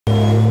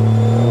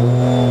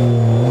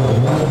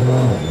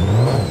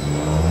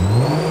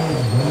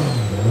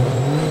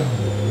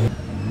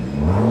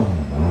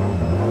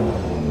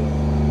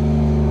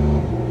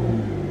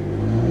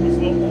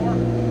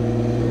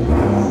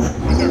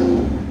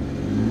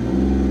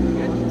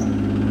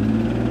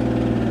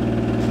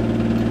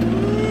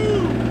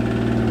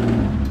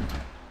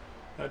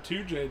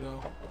2J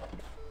though.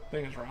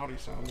 Thing is rowdy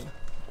sounding.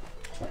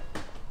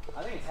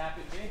 I think it's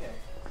happy to be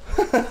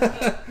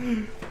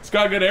here. It's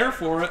got good air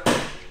for it.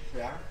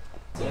 Yeah.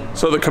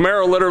 So the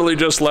Camaro literally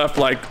just left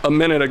like a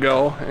minute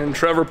ago, and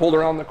Trevor pulled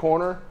around the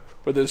corner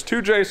with his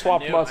 2J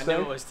swapped Mustang. I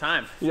knew it was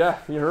time. Yeah,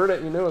 you heard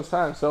it. You knew it was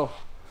time. So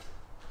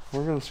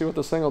we're gonna see what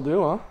this thing will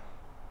do, huh?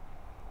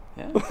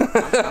 Yeah.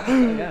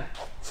 Yeah.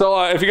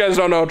 So if you guys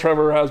don't know,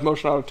 Trevor has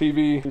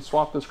MotionAutoTV. He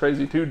swapped this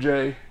crazy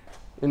 2J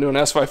into an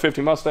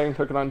S550 Mustang,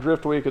 took it on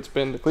Drift Week. It's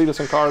been to Cleetus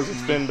and Cars,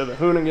 it's been to the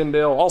Hoonigan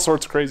deal, all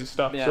sorts of crazy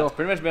stuff. Yeah, so it's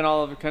pretty much been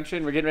all over the country,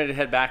 and we're getting ready to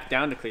head back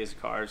down to Cleetus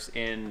and Cars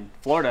in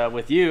Florida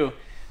with you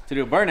to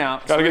do a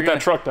burnout. Gotta get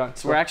that truck done.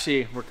 So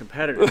we're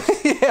competitors.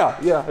 yeah.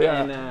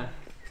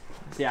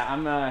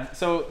 And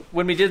so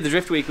when we did the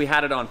Drift Week, we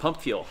had it on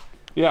pump fuel.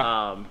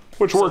 Yeah.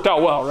 Which worked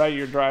out well, right?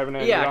 You're driving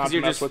it. Yeah, because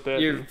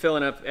you're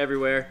filling up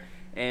everywhere.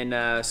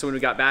 And so when we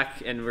got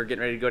back and we're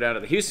getting ready to go down to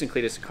the Houston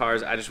Cleetus and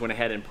Cars, I just went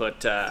ahead and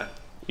put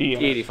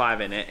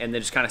E85 in it, and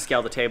then just kind of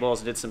scaled the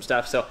tables and did some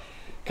stuff. So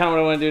kind of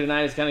what I want to do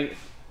tonight is kind of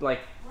like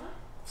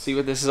see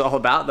what this is all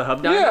about, the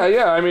hub dyno.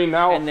 Yeah. I mean,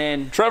 now and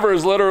then Trevor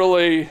is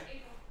literally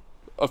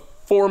a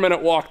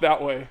 4-minute walk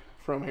that way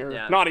from here.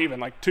 Yeah. Not even,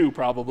 like 2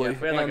 probably.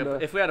 Yeah,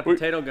 if we had a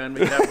potato gun,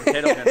 we could have a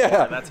potato gun.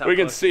 Yeah, that's how we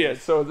can see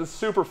it. So this is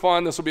super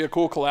fun. This will be a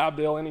cool collab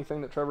deal.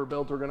 Anything that Trevor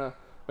built, we're gonna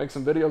make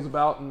some videos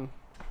about and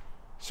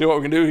see what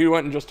we can do. He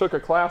went and just took a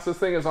class. This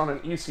thing is on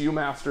an ECU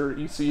Master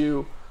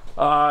ECU.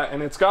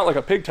 And it's got like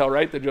a pigtail,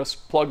 right, that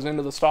just plugs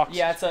into the stock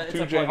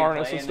 2J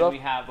harness and stuff. And then we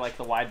have like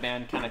the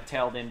wideband kind of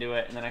tailed into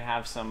it, and then I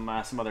have some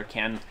other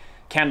CAN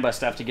bus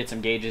stuff to get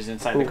some gauges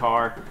inside the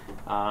car.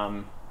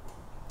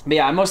 But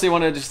yeah, I mostly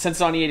want to just, since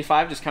it's on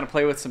E85, just kind of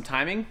play with some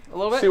timing a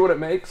little bit. See what it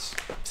makes.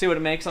 See what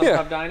it makes on the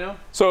hub dyno.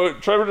 So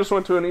Trevor just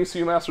went to an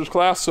ECU Masters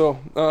class, so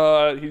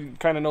he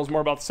kind of knows more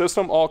about the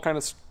system. I'll kind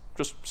of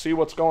just see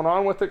what's going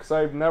on with it because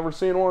I've never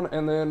seen one,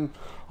 and then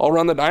I'll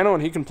run the dyno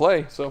and he can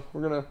play. So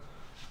we're gonna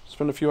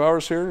spend a few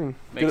hours here and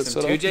make get it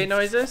some set 2J up.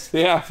 noises.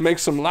 Yeah, make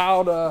some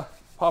loud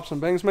pops and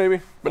bangs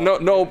maybe, but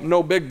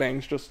no big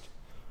bangs, just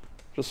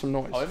some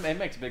noise. Oh, it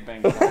makes big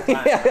bangs all the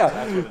time.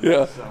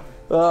 Yeah.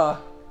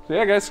 So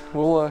yeah, guys,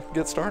 we'll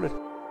get started.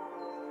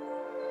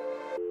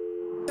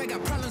 They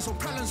got problems on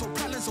problems on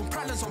problems on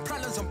problems on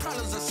problems on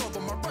problems. I solve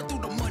them. I run through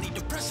the money.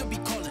 The pressure be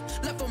calling.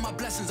 Left on my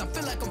blessings. I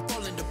feel like I'm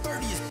falling. The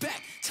birdie is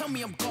back. Tell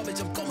me I'm garbage.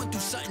 I'm going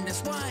through something.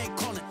 That's why I ain't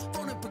calling.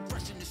 Phone and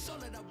progression is all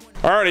that I want.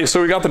 Alrighty,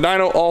 so we got the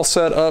dyno all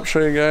set up. Show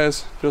you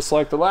guys, just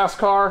like the last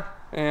car,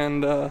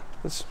 and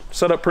it's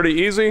set up pretty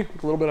easy.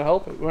 With a little bit of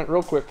help, it went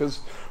real quick because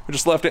we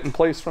just left it in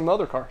place from the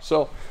other car.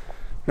 So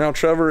now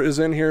Trevor is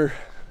in here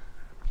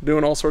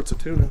doing all sorts of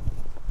tuning.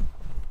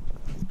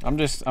 I'm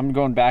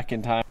going back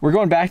in time. We're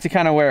going back to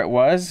kind of where it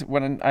was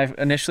when I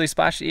initially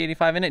splashed the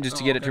E85 in it, just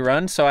to get it to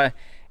run. So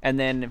and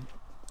then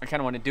I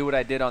kind of want to do what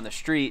I did on the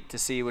street to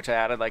see, which I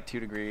added like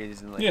 2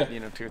 degrees and like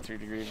 2 or 3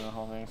 degrees and the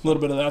whole thing. So. A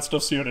little bit of that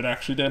stuff, see what it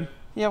actually did.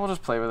 Yeah, we'll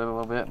just play with it a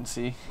little bit and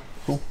see.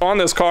 Cool. On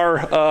this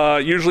car,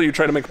 usually you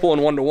try to make a pull in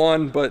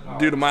 1-to-1, but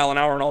due to mile an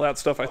hour and all that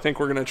stuff, I think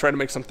we're going to try to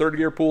make some 3rd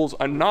gear pulls.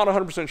 I'm not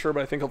 100% sure,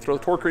 but I think I'll throw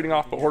the torque reading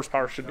off, but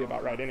horsepower should be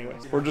about right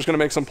anyways. We're just going to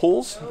make some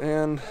pulls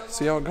and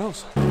see how it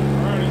goes. All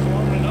right, he's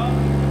warming it up.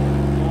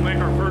 We'll make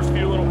our first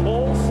few little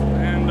pulls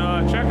and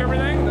check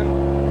everything, then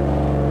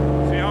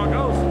see how it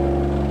goes.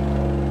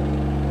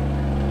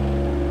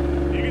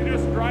 You can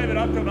just drive it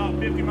up to about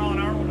 50 mile an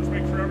hour. We'll just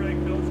make sure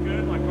everything feels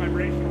good, like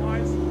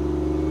vibration-wise.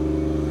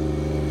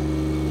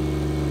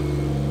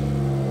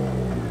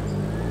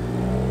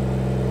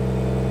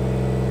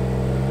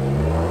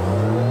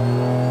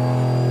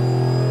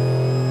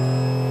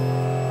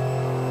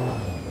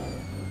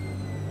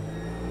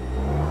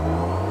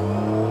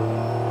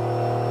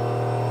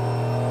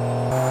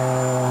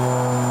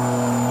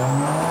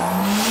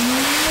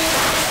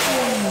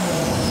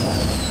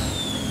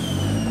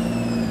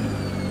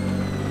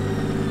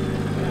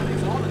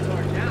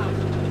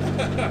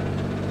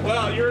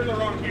 Well, you're in the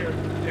wrong gear.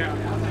 Yeah.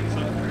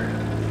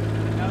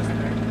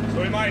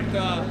 So we might,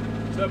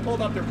 so it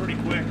pulled up there pretty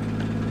quick.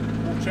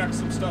 We'll check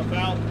some stuff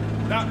out.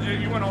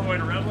 You went all the way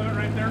to rev limit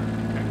right there?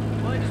 Okay.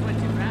 Well, it just went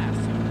too fast.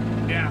 So.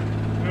 Yeah.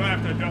 We might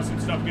have to adjust some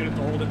stuff, get it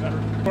to hold it better.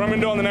 What I'm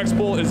gonna do on the next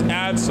pull is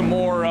add some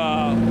more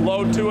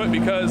load to it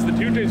because the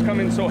 2Js come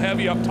in so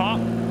heavy up top,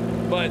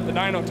 but the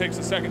dyno takes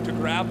a second to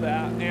grab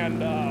that,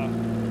 and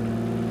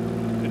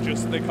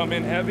they come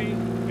in heavy.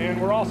 And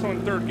we're also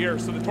in 3rd gear,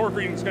 so the torque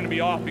reading is going to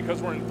be off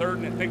because we're in 3rd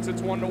and it thinks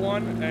it's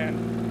 1-to-1.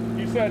 And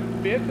you said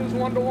 5th is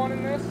 1-to-1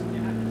 in this?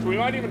 Yeah. So we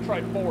might even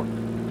try 4th.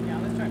 Yeah,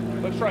 let's try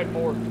 4th. Let's try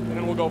 4th, and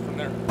then we'll go from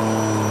there.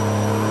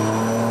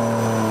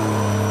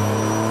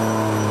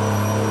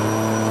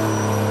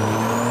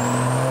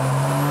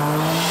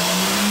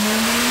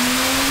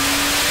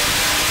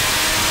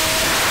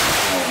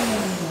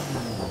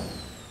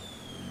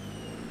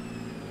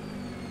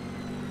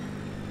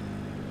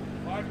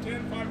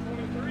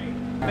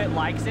 If it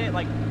likes it,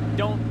 like,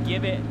 don't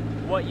give it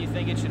what you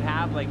think it should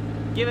have. Like,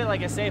 give it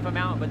like a safe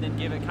amount, but then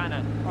give it kind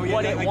of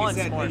what it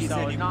wants more.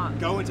 So it's not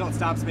go until it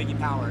stops making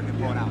power and then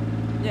pull it out.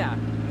 Yeah.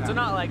 So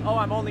not like, oh,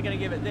 I'm only going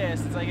to give it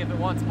this. It's like if it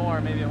wants more,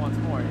 maybe it wants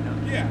more, you know?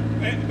 Yeah,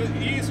 but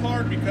E is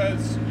hard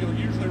because you'll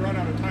usually run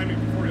out of timing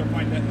before you'll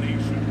find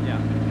detonation. Yeah.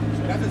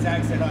 So that's what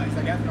Zach said. It's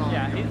like ethanol.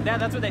 Yeah,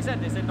 that's what they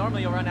said. They said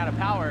normally you'll run out of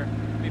power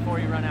before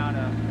you run out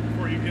of...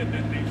 Before you get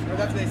detonation. Well,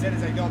 that's what they said.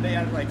 It's like, oh, they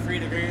added like 3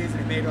 degrees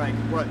and it made like,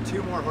 what,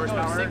 2 more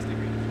horsepower? No, 6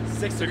 degrees.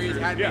 6 degrees,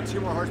 had to make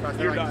 2 more horsepower.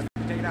 So you're like,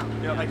 done. Take it out.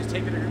 Yep. Like, just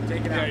take it out.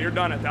 Yeah, you're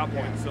done at that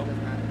point. Yeah, So it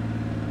doesn't matter.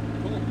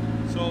 cool.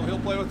 So he'll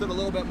play with it a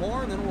little bit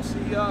more, and then we'll see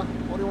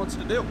what he wants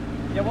to do.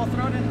 Yeah, we'll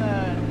throw it in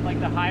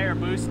the higher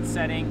boost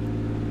setting.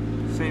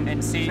 Same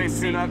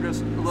tune up,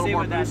 just a little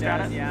more boost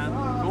at it. Yeah.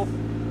 Cool.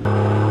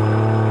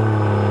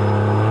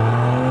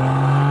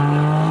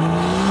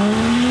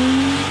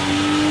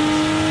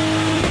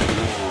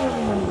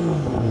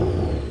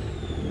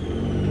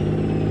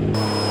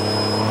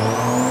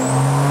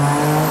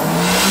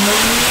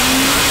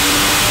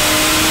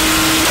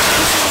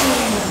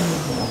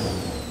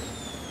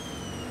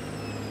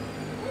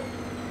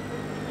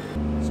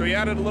 So he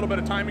added a little bit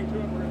of timing to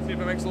it. We're gonna see if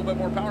it makes a little bit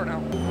more power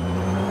now.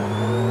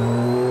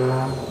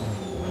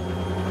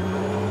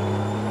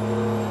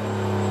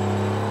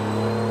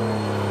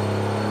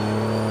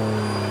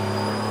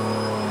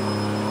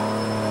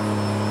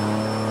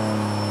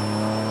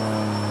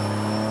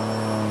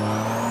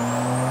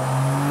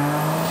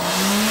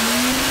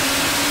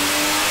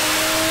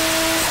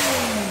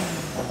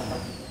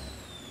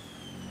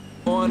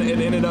 It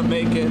ended up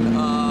making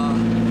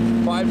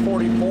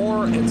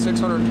 544 and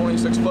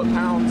 626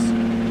 foot-pounds.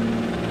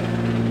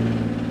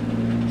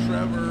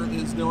 Trevor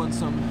is doing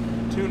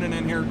some tuning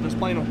in here, just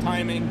playing with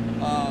timing.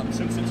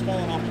 Since it's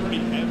falling off pretty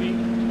heavy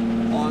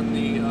on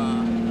the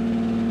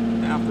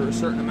after a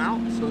certain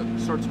amount, so it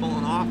starts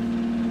falling off.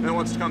 Then it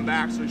wants to come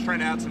back, so he's trying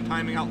to add some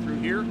timing out through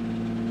here,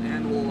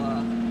 and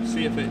we'll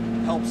see if it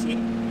helps it.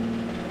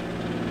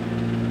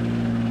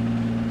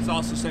 He's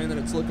also saying that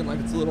it's looking like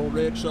it's a little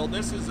rich. So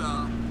this is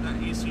the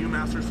ECU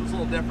Masters, so it's a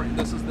little different.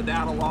 This is the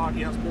data log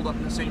he has pulled up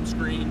in the same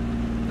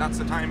screen. That's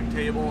the timing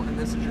table, and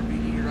this is your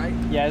VE, right?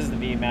 Yeah, this is the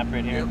VE map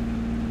right here. Yep.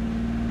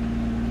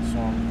 So,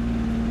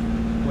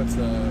 What's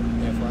the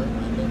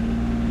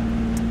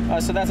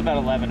AFR? so that's about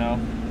 11.0.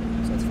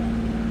 So that's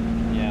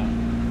fine. Yeah.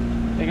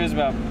 I think it was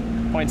about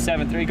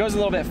 0.73. It goes a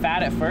little bit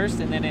fat at first,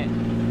 and then it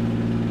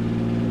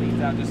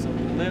leans out just a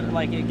little,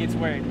 like it gets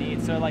where it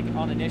needs. So like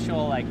on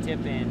initial like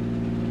tip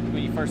in,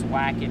 when you first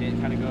whack it, it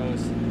kind of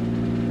goes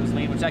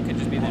lean, which that could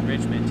just be the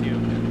enrichment too.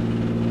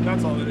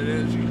 That's all that it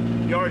is.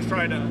 You always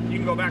try to, you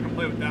can go back and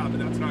play with that, but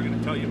that's not going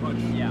to tell you much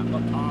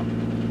up top.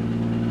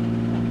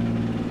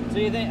 So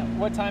you think,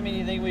 what timing do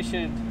you think we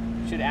should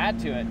add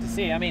to it to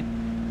see? I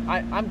mean,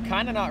 I'm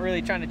kind of not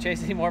really trying to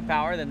chase any more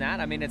power than that.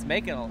 I mean, it's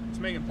making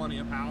plenty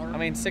of power. I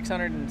mean,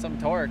 600 and some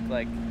torque,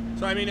 like.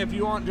 So I mean, if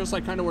you want just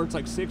like kind of where it's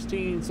like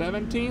 16,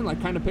 17,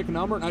 like kind of pick a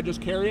number and I just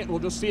carry it, and we'll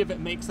just see if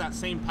it makes that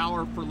same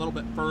power for a little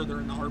bit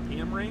further in the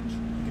RPM range.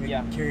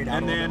 Yeah. Carry it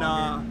out. And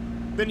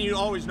then you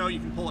always know you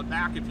can pull it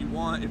back if you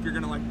want, if you're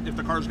gonna like, if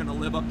the car's gonna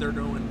live up there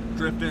doing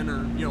drifting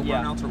or, you know,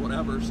 burnouts or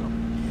whatever. So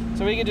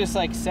we could just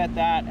like set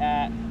that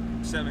at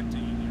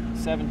 17.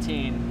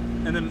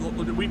 17. And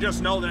then we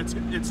just know that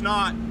it's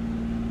not,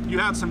 you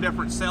have some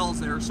different cells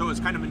there, so it's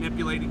kind of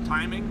manipulating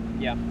timing.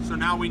 Yeah. So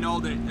now we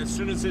know that as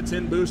soon as it's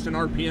in boost and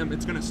RPM,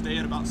 it's gonna stay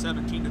at about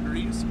 17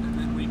 degrees, and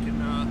then we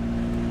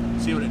can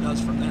see what it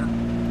does from there.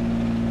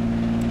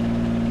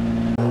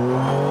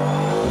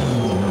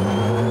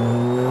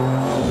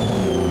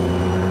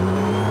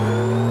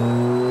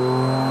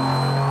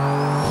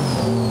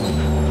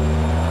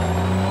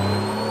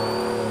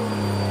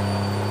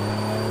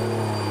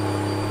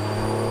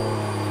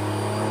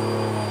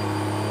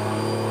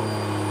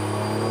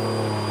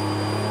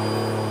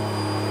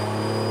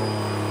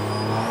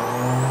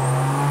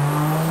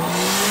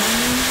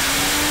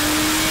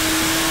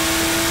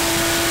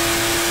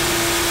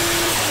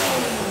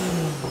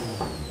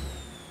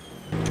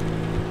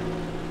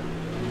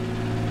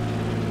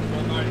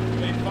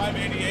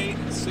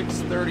 and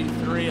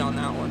 633 on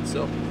that one.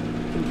 So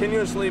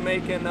continuously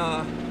making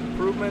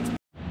improvements.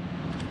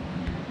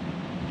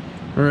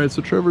 All right,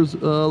 so Trevor's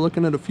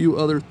looking at a few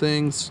other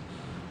things.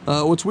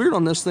 What's weird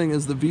on this thing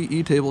is the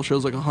VE table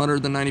shows like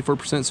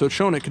 194%, so it's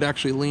showing it could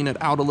actually lean it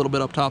out a little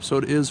bit up top, so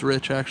it is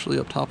rich actually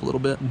up top a little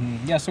bit.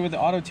 Mm-hmm. Yeah, so with the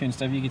auto-tune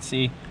stuff, you can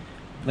see,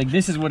 like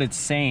this is what it's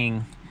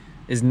saying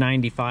is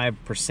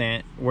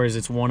 95%, whereas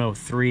it's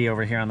 103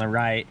 over here on the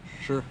right.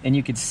 Sure. And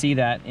you could see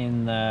that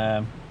in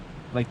the,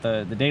 like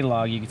the data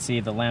log, you could see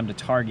the lambda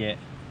target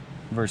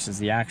versus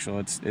the actual.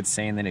 It's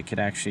saying that it could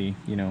actually,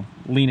 you know,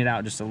 lean it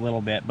out just a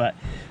little bit. But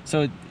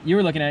so you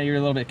were looking at it, you were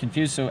a little bit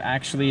confused. So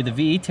actually the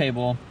VE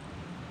table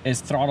is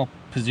throttle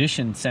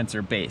position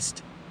sensor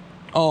based.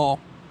 Oh.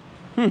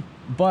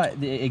 But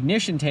the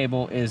ignition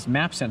table is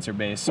map sensor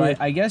based. So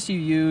I guess you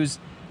use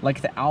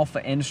like the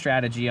alpha N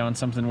strategy on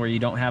something where you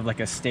don't have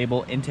like a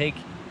stable intake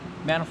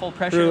manifold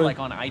pressure, like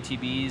on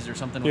ITBs or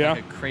something with like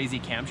a crazy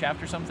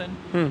camshaft or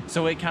something.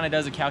 So it kind of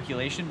does a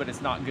calculation, but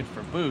it's not good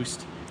for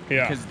boost.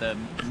 Because the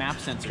map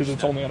sensor. Because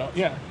it's only on a,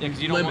 because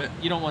you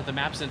don't want the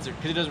map sensor,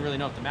 because it doesn't really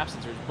know if the map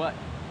sensor is. But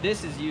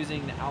this is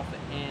using the alpha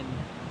N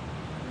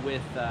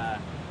with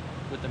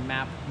the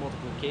map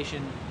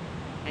multiplication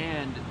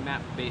and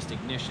map-based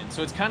ignition.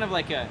 So it's kind of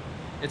like a,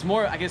 it's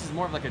more, I guess it's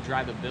more of like a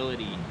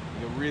drivability,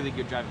 like a really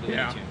good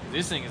drivability tune.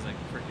 This thing is like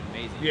freaking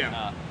amazing.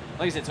 Yeah.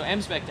 Like I said, so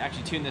M-Spec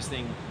actually tuned this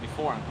thing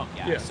before on pump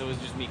gas, so it was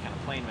just me kind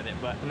of playing with it.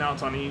 But and now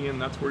it's on E, and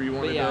that's where you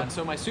want to. Yeah.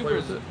 So my super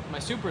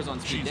is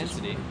on speed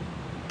density,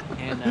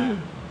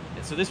 and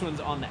so this one's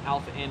on the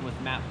alpha N with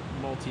map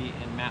multi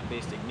and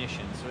map-based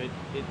ignition. So it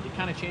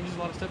kind of changes a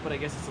lot of stuff, but I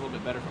guess it's a little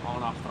bit better for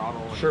on-off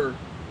throttle. And, sure.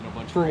 You know,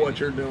 bunch for of what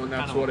you're doing,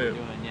 that's what it.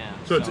 Doing, yeah.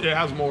 So it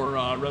has more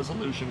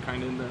resolution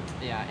kind of in the.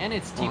 Yeah, and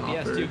it's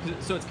TPS too,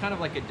 so it's kind of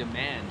like a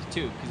demand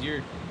too, because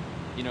you're,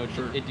 you know,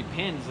 it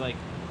depends like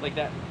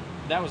that.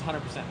 That was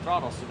 100%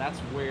 throttle, so that's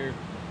where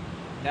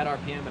that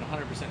RPM at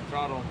 100%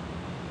 throttle.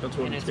 That's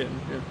what it's getting.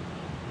 Yeah.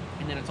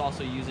 And then it's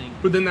also using.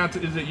 But then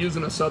is it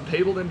using a sub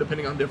table then,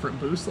 depending on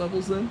different boost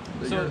levels then?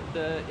 So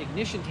the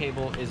ignition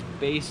table is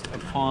based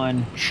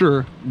upon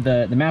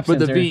the map but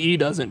sensor. The VE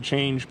doesn't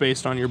change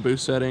based on your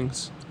boost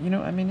settings. You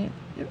know, I mean,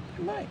 it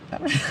might.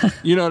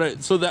 You know,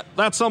 so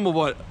that's some of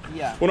what.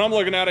 Yeah. When I'm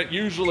looking at it,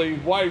 usually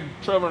why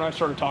Trevor and I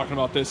started talking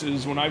about this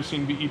is when I've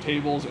seen VE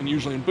tables, and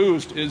usually in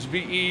boost is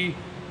VE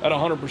at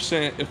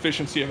 100%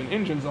 efficiency of an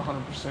engine's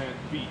 100%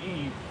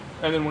 VE.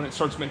 And then when it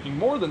starts making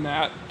more than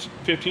that,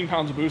 15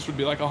 pounds of boost would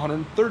be like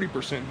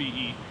 130%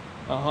 VE,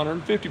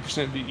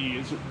 150% VE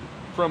is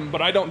from.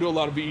 But I don't do a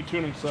lot of VE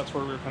tuning, so that's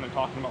where we were kind of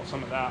talking about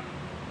some of that.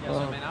 Yeah, so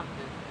I mean,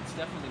 it's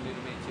definitely new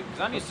to me too,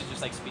 because I'm used to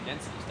just like speed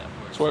density stuff.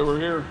 That's why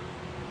we're here,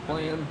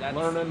 playing,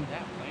 learning.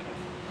 Yeah,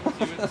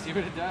 playing. See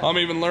what it does. I'm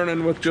even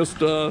learning with just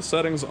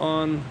settings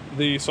on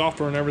the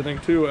software and everything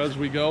too as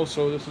we go.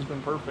 So this has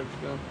been perfect.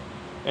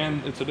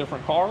 And it's a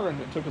different car, and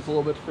it took us a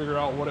little bit to figure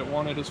out what it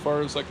wanted as far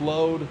as like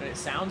load. But it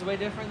sounds way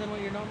different than what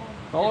you're normal.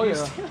 Oh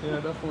yeah, yeah,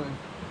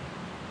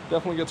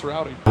 definitely gets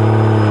rowdy.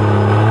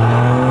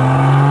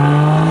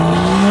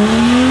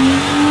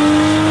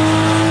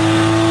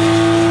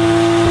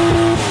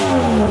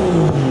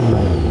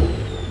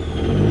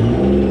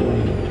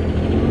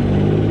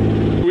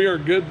 We are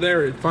good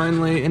there. It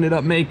finally ended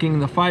up making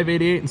the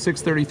 588 and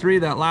 633.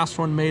 That last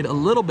one made a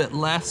little bit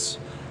less.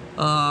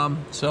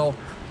 So.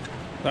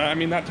 I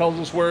mean, that tells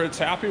us where it's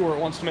happy, where it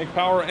wants to make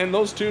power. And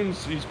those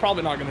tunes, he's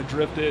probably not going to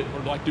drift it or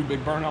like do big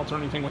burnouts or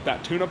anything with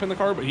that tune up in the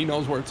car, but he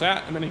knows where it's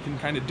at, and then he can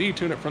kind of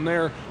detune it from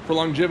there for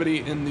longevity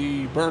in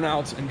the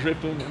burnouts and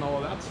drifting and all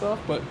of that stuff.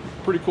 But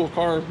pretty cool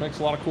car, makes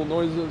a lot of cool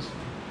noises,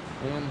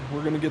 and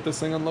we're going to get this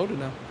thing unloaded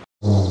now.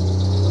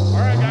 All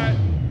right, guys.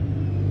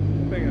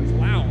 I think it's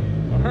loud.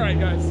 All right,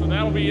 guys, so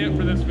that'll be it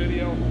for this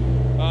video.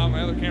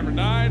 My other camera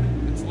died.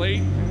 It's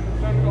late, and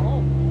it's time to go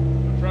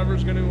home. So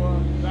Trevor's going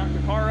to back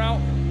the car out.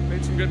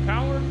 Made some good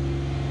power.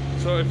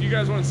 So if you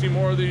guys want to see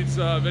more of these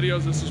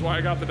videos, this is why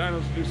I got the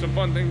dynos to do some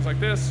fun things like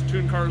this,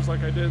 tune cars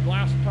like I did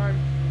last time,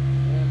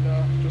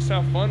 and just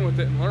have fun with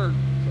it and learn.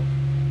 So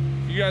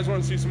if you guys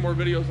want to see some more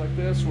videos like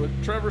this with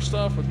Trevor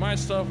stuff, with my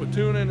stuff, with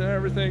tuning and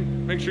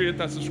everything, make sure you hit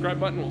that subscribe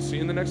button. We'll see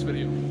you in the next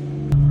video.